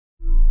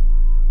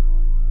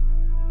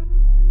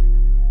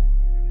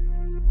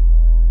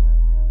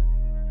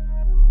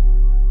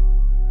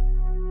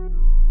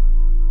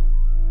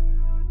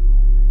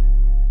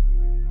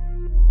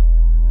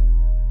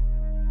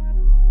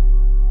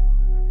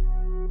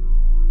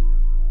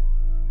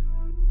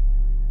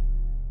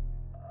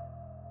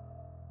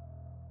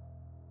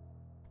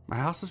My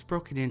house was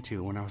broken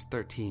into when I was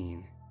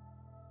 13.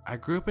 I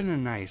grew up in a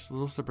nice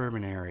little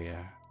suburban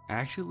area. I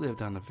actually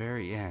lived on the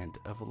very end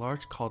of a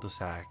large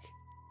cul-de-sac.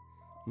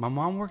 My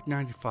mom worked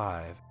 9 to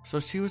 5,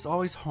 so she was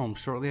always home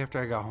shortly after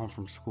I got home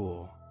from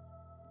school.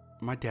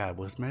 My dad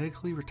was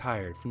medically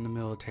retired from the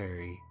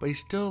military, but he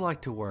still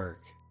liked to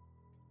work.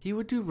 He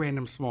would do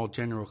random small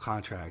general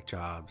contract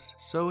jobs,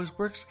 so his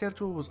work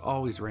schedule was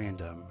always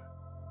random.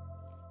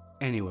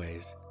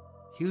 Anyways,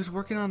 he was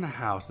working on a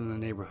house in the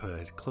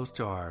neighborhood close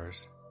to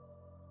ours.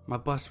 My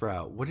bus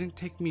route wouldn't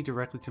take me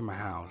directly to my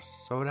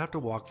house, so I would have to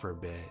walk for a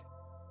bit.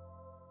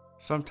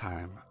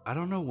 Sometime, I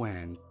don't know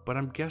when, but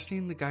I'm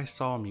guessing the guy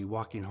saw me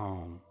walking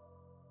home.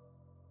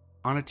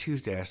 On a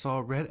Tuesday, I saw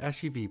a red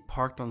SUV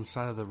parked on the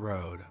side of the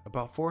road,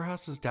 about 4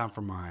 houses down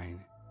from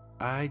mine.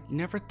 I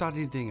never thought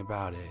anything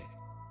about it.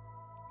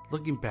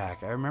 Looking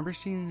back, I remember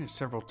seeing it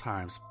several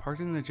times parked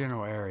in the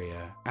general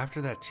area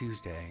after that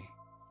Tuesday.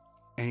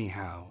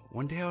 Anyhow,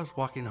 one day I was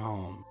walking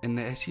home, and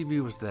the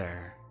SUV was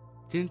there.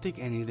 Didn't think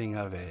anything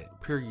of it,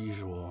 per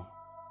usual.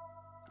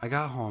 I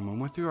got home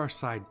and went through our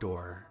side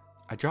door.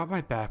 I dropped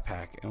my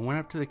backpack and went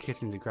up to the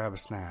kitchen to grab a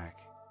snack.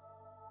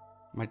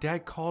 My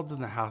dad called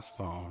on the house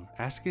phone,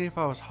 asking if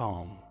I was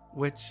home,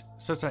 which,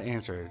 since I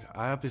answered,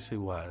 I obviously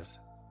was.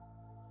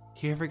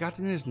 He had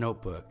forgotten his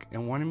notebook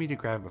and wanted me to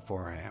grab it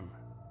for him,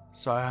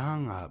 so I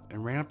hung up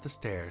and ran up the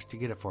stairs to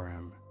get it for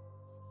him.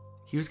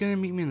 He was going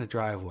to meet me in the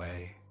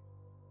driveway.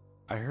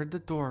 I heard the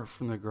door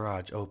from the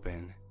garage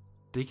open.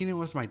 Thinking it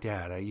was my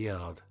dad, I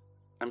yelled,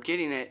 "I'm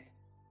getting it."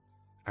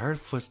 I heard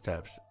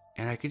footsteps,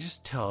 and I could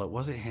just tell it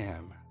wasn't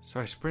him, so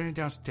I sprinted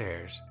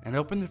downstairs and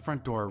opened the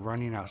front door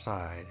running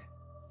outside.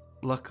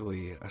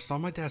 Luckily, I saw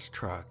my dad's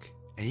truck,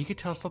 and he could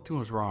tell something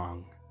was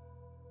wrong.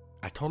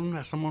 I told him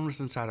that someone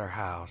was inside our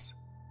house.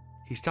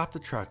 He stopped the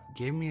truck,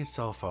 gave me his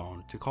cell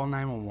phone to call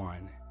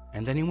 911,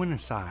 and then he went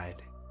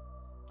inside.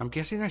 I'm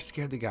guessing I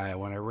scared the guy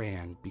when I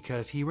ran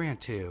because he ran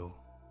too.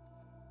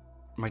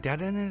 My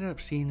dad ended up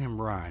seeing him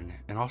run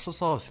and also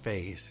saw his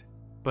face,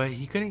 but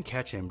he couldn't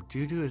catch him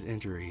due to his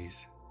injuries.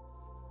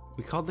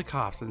 We called the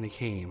cops and they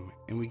came,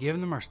 and we gave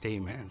them our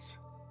statements.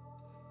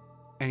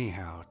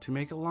 Anyhow, to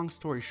make a long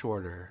story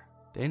shorter,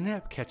 they ended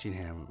up catching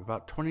him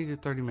about 20 to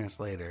 30 minutes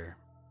later.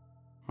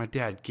 My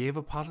dad gave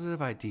a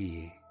positive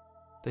ID.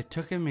 They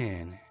took him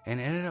in and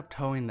ended up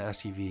towing the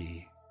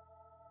SUV.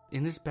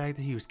 In his bag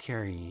that he was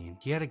carrying,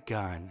 he had a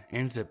gun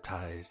and zip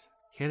ties.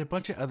 He had a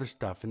bunch of other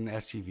stuff in the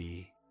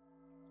SUV.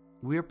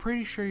 We were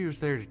pretty sure he was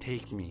there to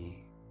take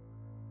me.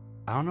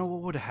 I don't know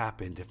what would have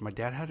happened if my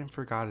dad hadn't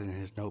forgotten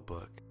his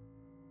notebook.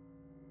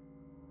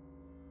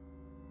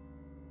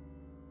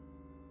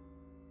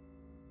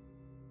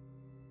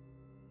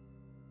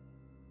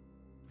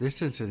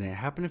 This incident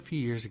happened a few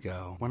years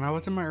ago when I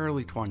was in my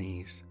early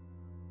 20s.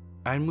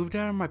 I had moved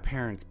out of my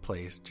parents'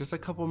 place just a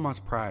couple months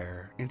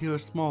prior into a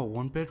small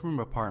one-bedroom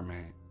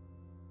apartment.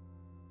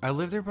 I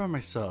lived there by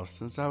myself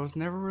since I was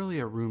never really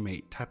a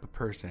roommate type of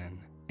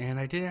person, and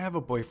I didn't have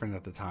a boyfriend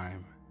at the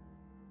time.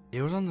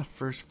 It was on the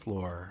first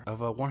floor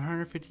of a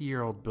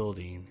 150-year-old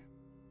building,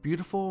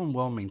 beautiful and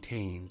well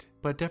maintained,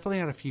 but definitely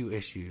had a few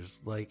issues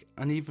like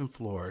uneven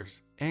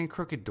floors and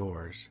crooked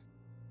doors.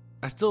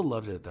 I still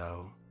loved it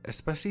though,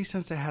 especially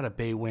since it had a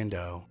bay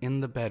window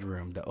in the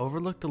bedroom that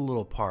overlooked a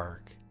little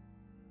park.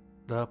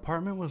 The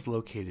apartment was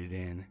located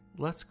in,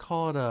 let's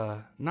call it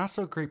a not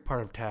so great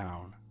part of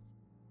town.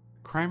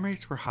 Crime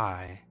rates were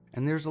high,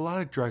 and there was a lot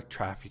of drug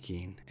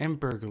trafficking and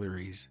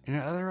burglaries in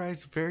an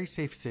otherwise very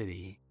safe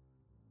city.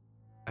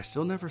 I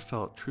still never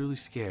felt truly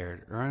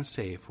scared or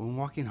unsafe when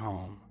walking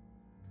home.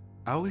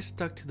 I always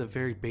stuck to the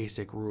very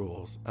basic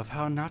rules of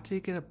how not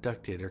to get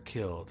abducted or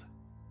killed,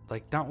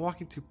 like not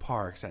walking through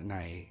parks at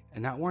night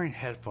and not wearing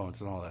headphones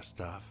and all that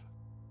stuff.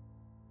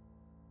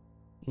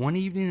 One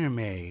evening in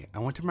May, I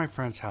went to my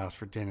friend's house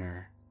for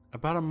dinner,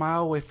 about a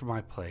mile away from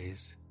my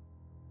place.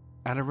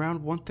 At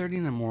around 1:30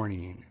 in the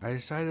morning, I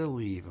decided to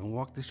leave and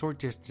walk the short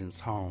distance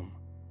home.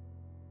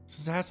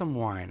 Since I had some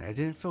wine, I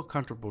didn't feel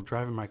comfortable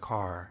driving my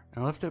car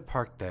and left it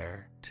parked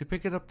there to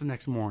pick it up the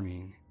next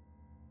morning.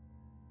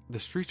 The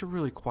streets were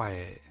really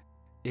quiet.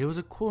 It was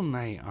a cool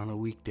night on a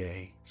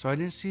weekday, so I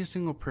didn't see a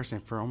single person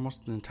for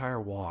almost the entire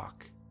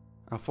walk.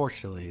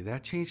 Unfortunately,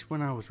 that changed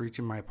when I was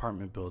reaching my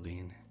apartment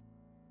building.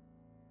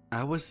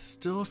 I was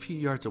still a few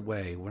yards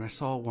away when I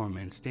saw a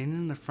woman standing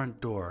in the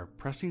front door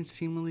pressing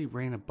seemingly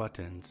random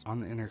buttons on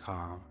the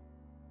intercom.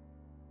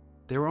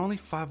 There were only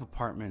 5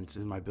 apartments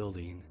in my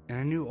building, and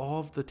I knew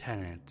all of the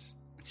tenants.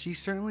 She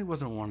certainly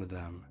wasn't one of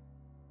them.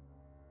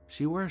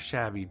 She wore a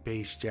shabby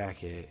beige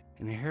jacket,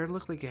 and her hair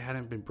looked like it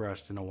hadn't been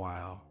brushed in a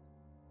while.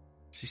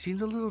 She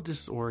seemed a little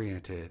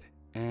disoriented,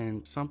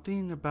 and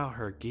something about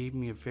her gave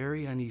me a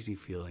very uneasy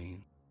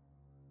feeling.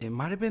 It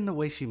might have been the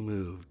way she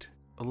moved,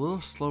 a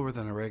little slower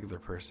than a regular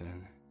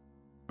person.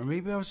 Or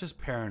maybe I was just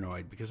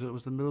paranoid because it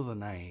was the middle of the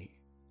night.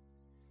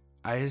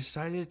 I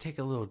decided to take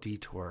a little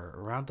detour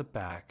around the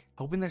back,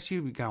 hoping that she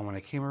would be gone when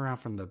I came around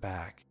from the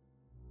back.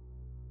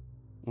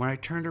 When I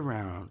turned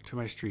around to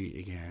my street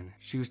again,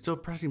 she was still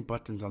pressing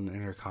buttons on the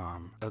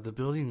intercom of the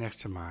building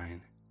next to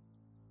mine.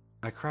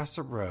 I crossed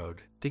the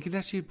road, thinking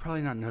that she'd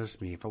probably not notice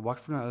me if I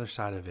walked from the other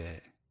side of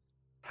it.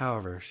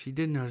 However, she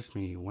did notice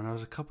me when I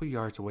was a couple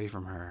yards away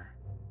from her.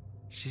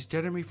 She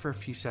stared at me for a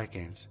few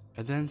seconds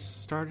and then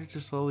started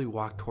to slowly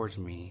walk towards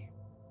me.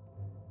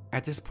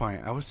 At this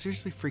point, I was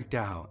seriously freaked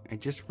out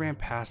and just ran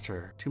past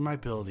her to my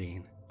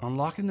building,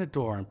 unlocking the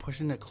door and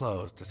pushing it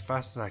closed as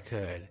fast as I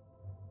could.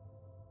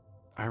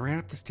 I ran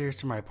up the stairs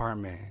to my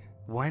apartment,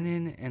 went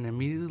in, and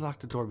immediately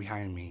locked the door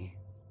behind me.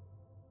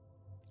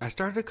 I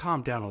started to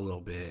calm down a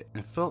little bit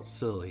and felt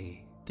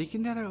silly,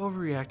 thinking that I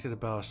overreacted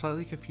about a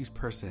slightly confused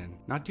person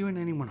not doing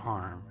anyone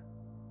harm.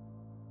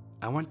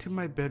 I went to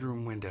my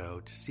bedroom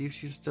window to see if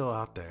she was still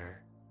out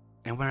there,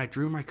 and when I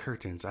drew my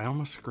curtains, I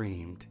almost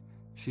screamed.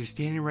 She was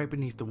standing right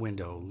beneath the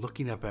window,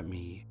 looking up at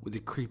me with the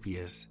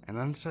creepiest and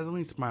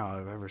unsettling smile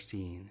I've ever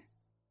seen.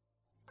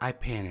 I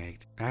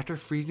panicked, and after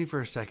freezing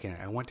for a second,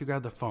 I went to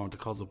grab the phone to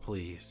call the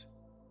police.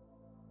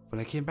 When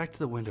I came back to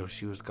the window,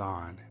 she was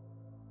gone.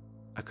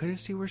 I couldn't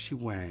see where she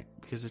went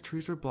because the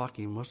trees were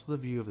blocking most of the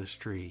view of the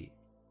street.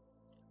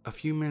 A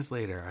few minutes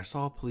later, I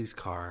saw a police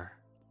car.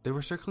 They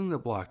were circling the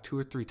block 2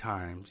 or 3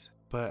 times,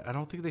 but I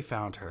don't think they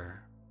found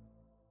her.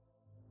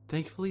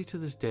 Thankfully, to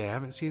this day, I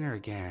haven't seen her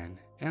again,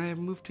 and I have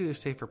moved to a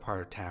safer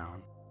part of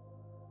town.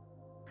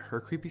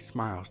 Her creepy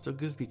smile still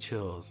gives me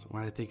chills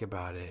when I think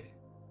about it.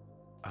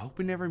 I hope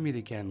we never meet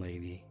again,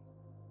 lady.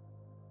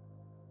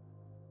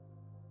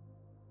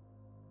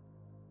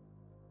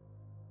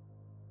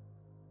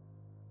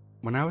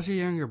 When I was a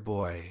younger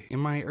boy, in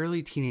my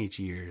early teenage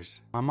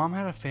years, my mom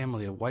had a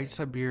family of white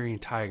Siberian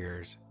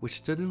tigers which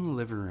stood in the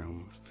living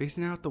room,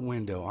 facing out the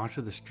window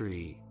onto the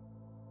street.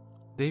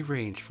 They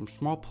ranged from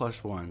small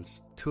plush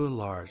ones to a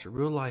large,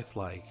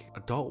 real-life-like,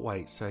 adult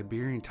white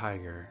Siberian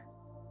tiger.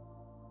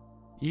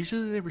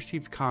 Usually they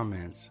received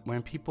comments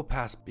when people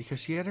passed because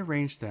she had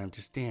arranged them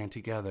to stand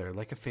together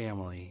like a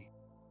family.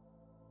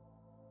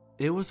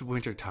 It was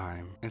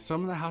wintertime, and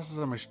some of the houses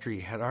on my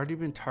street had already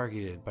been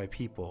targeted by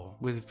people,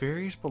 with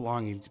various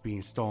belongings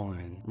being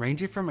stolen,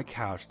 ranging from a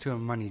couch to a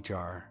money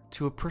jar,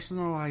 to a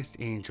personalized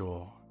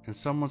angel in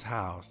someone's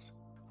house,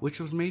 which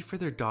was made for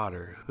their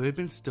daughter who had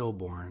been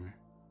stillborn.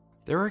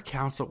 There were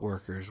council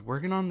workers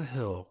working on the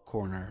hill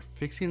corner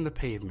fixing the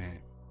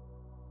pavement.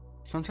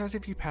 Sometimes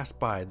if you passed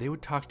by, they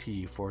would talk to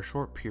you for a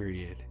short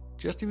period,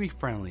 just to be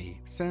friendly,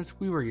 since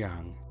we were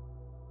young.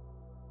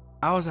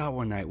 I was out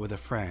one night with a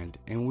friend,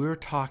 and we were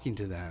talking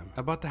to them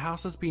about the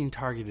houses being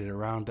targeted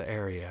around the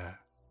area,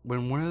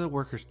 when one of the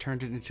workers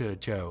turned it into a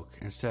joke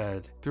and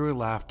said, through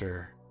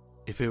laughter,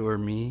 "If it were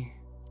me,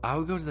 I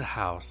would go to the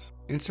house,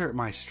 insert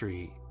my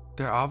street.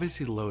 They're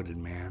obviously loaded,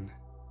 man."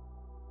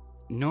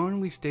 Knowing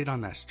we stayed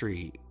on that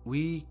street,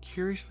 we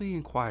curiously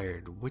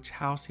inquired which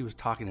house he was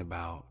talking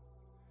about.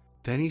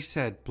 Then he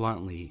said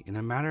bluntly, in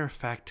a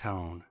matter-of-fact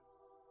tone,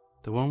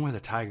 "The one where the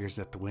tiger's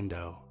at the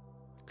window.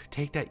 Could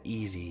take that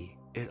easy.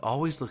 It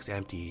always looks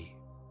empty."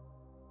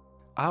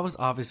 I was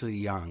obviously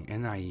young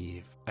and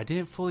naive. I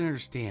didn't fully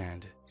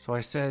understand, so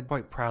I said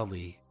quite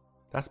proudly,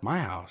 "That's my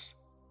house."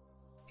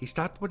 He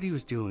stopped what he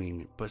was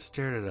doing, but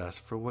stared at us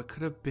for what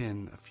could have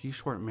been a few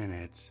short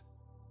minutes.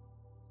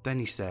 Then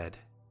he said,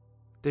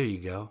 "There you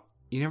go.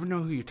 You never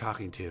know who you're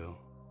talking to.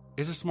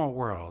 It's a small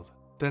world."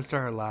 Then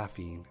started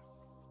laughing.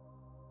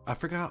 I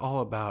forgot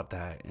all about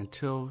that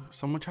until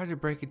someone tried to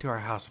break into our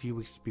house a few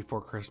weeks before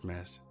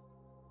Christmas.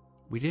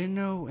 We didn't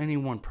know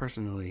anyone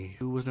personally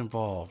who was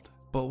involved,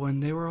 but when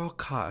they were all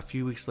caught a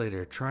few weeks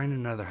later trying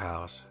another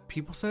house,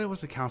 people said it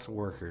was the council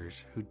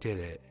workers who did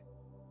it.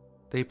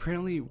 They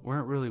apparently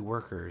weren't really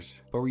workers,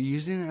 but were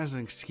using it as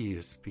an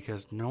excuse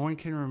because no one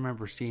can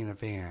remember seeing a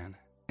van,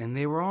 and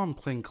they were all in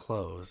plain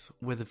clothes,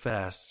 with a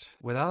vest,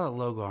 without a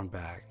logo on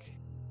back.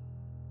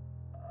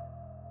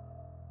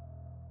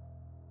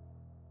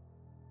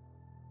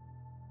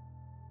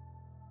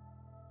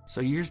 So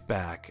years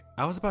back,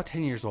 I was about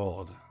 10 years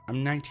old.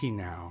 I'm 19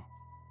 now.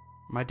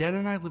 My dad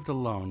and I lived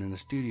alone in a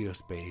studio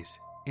space,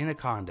 in a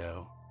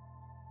condo.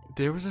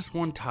 There was this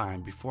one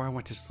time before I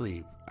went to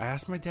sleep, I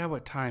asked my dad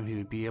what time he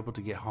would be able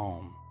to get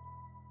home.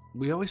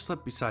 We always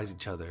slept beside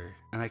each other,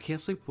 and I can't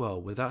sleep well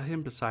without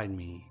him beside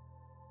me.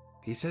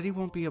 He said he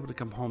won't be able to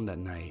come home that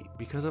night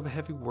because of a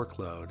heavy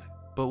workload,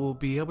 but will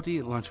be able to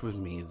eat lunch with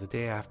me the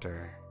day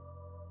after.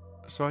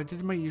 So I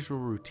did my usual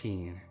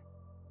routine.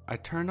 I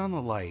turned on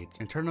the lights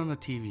and turned on the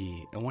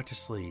TV and went to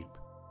sleep.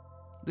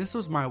 This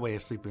was my way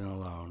of sleeping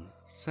alone,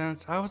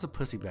 since I was a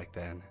pussy back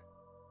then.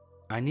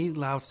 I need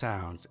loud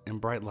sounds and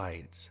bright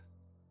lights.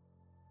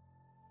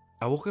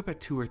 I woke up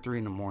at 2 or 3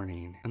 in the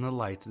morning, and the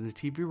lights and the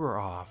TV were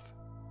off.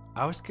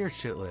 I was scared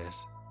shitless,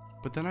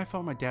 but then I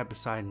felt my dad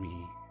beside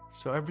me,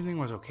 so everything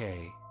was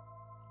okay.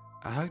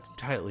 I hugged him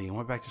tightly and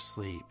went back to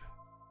sleep.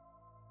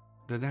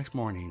 The next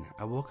morning,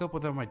 I woke up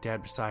without my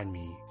dad beside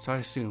me, so I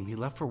assumed he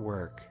left for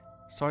work.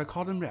 So I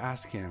called him to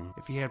ask him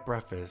if he had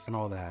breakfast and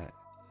all that.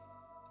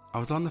 I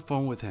was on the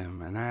phone with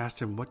him and I asked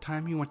him what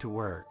time he went to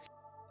work.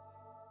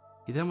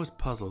 He then was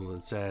puzzled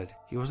and said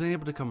he wasn't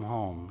able to come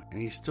home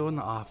and he's still in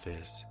the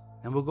office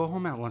and will go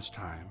home at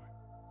lunchtime.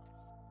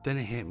 Then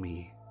it hit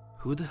me.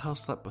 Who the hell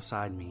slept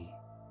beside me?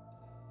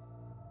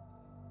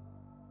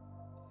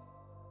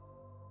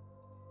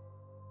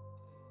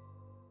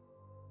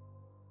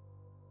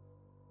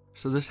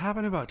 So this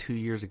happened about 2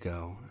 years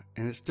ago,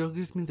 and it still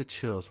gives me the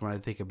chills when I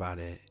think about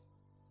it.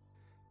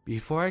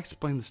 Before I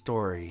explain the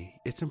story,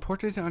 it's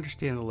important to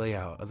understand the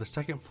layout of the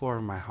second floor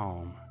of my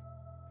home.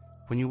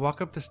 When you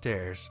walk up the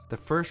stairs, the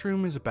first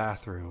room is a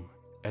bathroom,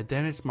 and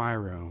then it's my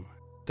room,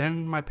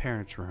 then my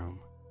parents' room.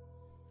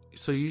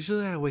 So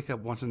usually I wake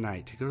up once a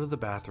night to go to the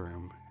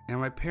bathroom, and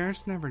my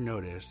parents never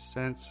notice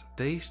since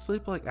they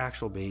sleep like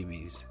actual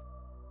babies.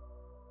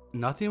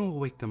 Nothing will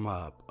wake them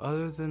up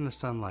other than the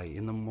sunlight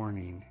in the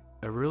morning,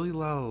 a really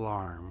loud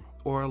alarm,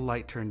 or a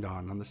light turned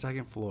on the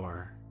second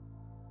floor.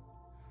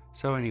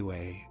 So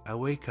anyway, I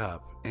wake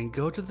up and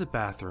go to the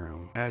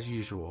bathroom as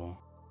usual,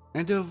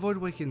 and to avoid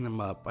waking them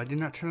up, I did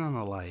not turn on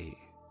the light.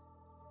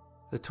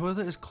 The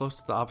toilet is close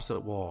to the opposite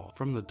wall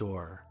from the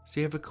door, so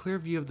you have a clear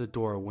view of the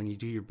door when you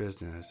do your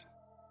business.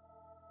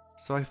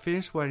 So I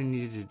finished what I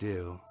needed to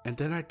do, and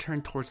then I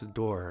turned towards the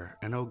door,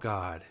 and oh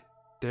God,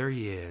 there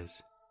he is,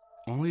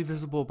 only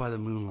visible by the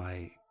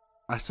moonlight.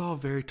 I saw a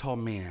very tall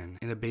man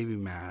in a baby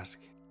mask,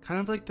 kind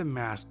of like the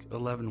mask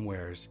Eleven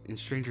wears in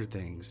Stranger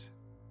Things.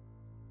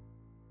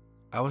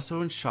 I was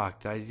so in shock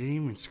that I didn't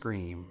even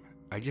scream,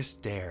 I just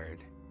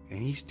stared,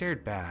 and he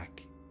stared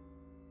back.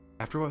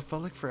 After what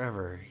felt like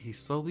forever, he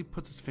slowly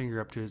puts his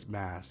finger up to his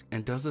mask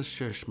and does a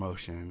shush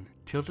motion,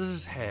 tilted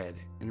his head,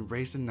 and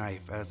raised a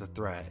knife as a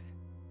threat.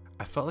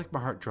 I felt like my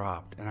heart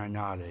dropped and I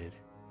nodded.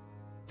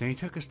 Then he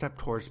took a step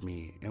towards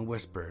me and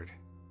whispered,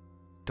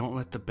 "Don't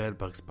let the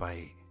bedbugs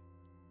bite,"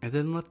 and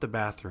then left the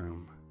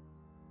bathroom.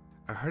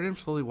 I heard him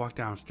slowly walk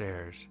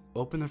downstairs,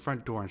 open the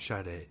front door and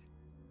shut it.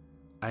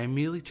 I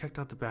immediately checked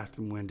out the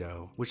bathroom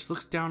window, which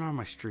looks down on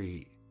my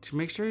street, to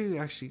make sure he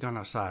had actually gone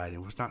outside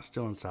and was not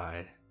still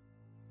inside.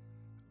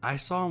 I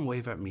saw him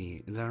wave at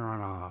me and then run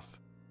off.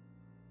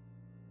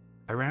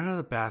 I ran out of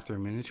the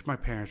bathroom and into my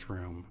parents'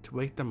 room to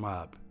wake them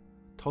up,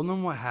 told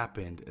them what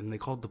happened, and they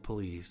called the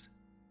police.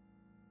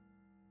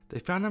 They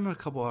found him a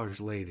couple hours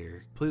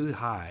later, completely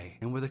high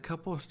and with a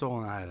couple of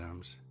stolen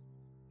items.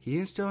 He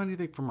didn't steal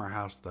anything from our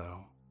house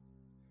though.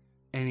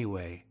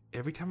 Anyway,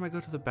 every time I go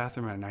to the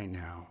bathroom at night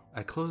now,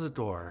 I close the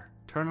door,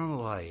 turn on the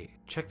light,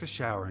 check the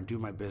shower, and do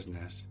my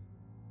business.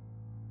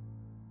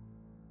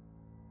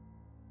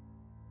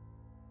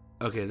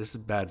 Okay, this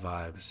is bad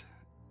vibes.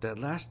 That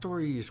last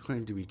story is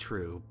claimed to be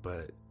true,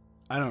 but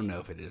I don't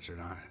know if it is or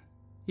not.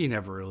 You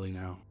never really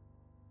know.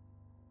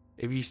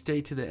 If you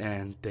stay to the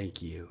end,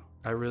 thank you.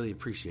 I really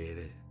appreciate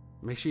it.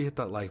 Make sure you hit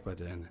that like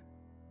button.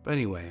 But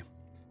anyway,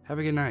 have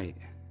a good night.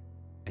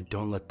 And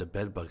don't let the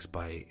bedbugs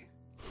bite.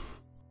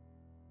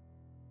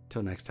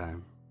 Till next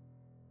time.